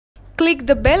Click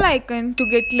the bell icon to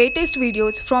get latest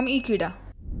videos from Ekeeda.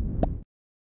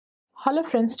 Hello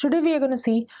friends, today we are going to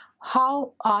see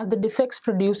how are the defects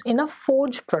produced in a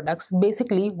forged products.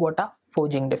 Basically, what are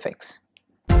forging defects?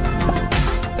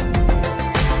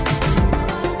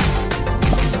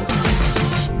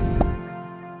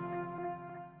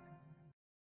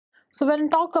 So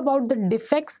when talk about the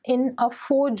defects in a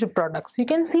forged products, you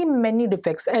can see many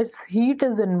defects as heat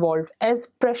is involved, as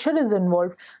pressure is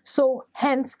involved, so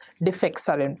hence defects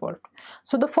are involved.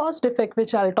 So the first defect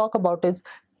which I'll talk about is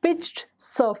pitched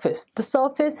surface. The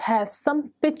surface has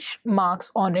some pitch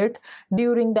marks on it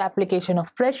during the application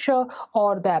of pressure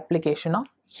or the application of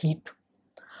heat.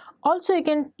 Also you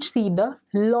can see the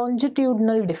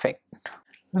longitudinal defect,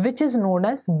 which is known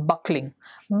as buckling.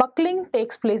 Buckling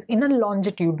takes place in a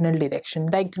longitudinal direction,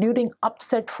 like during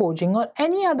upset forging or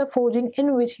any other forging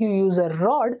in which you use a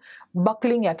rod,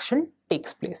 buckling action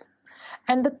takes place.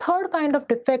 And the third kind of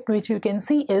defect which you can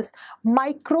see is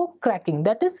micro cracking,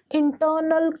 that is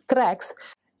internal cracks.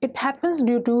 It happens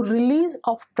due to release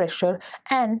of pressure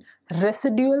and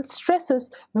residual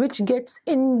stresses which gets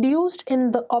induced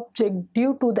in the object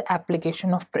due to the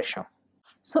application of pressure.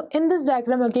 So in this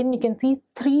diagram again you can see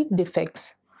three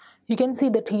defects. You can see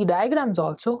the three diagrams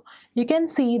also. You can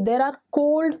see there are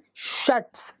cold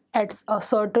shuts at a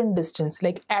certain distance,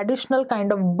 like additional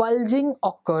kind of bulging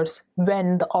occurs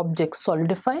when the objects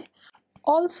solidify.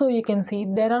 Also you can see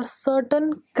there are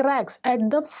certain cracks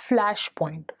at the flash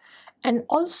point, and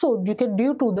also due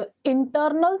to the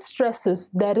internal stresses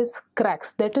there is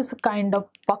cracks, that is a kind of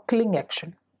buckling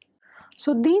action.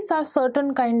 So these are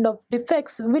certain kind of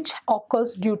defects which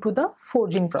occurs due to the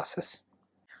forging process.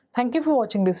 Thank you for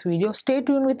watching this video. Stay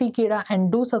tuned with Ekeeda and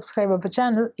do subscribe our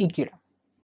channel Ekeeda.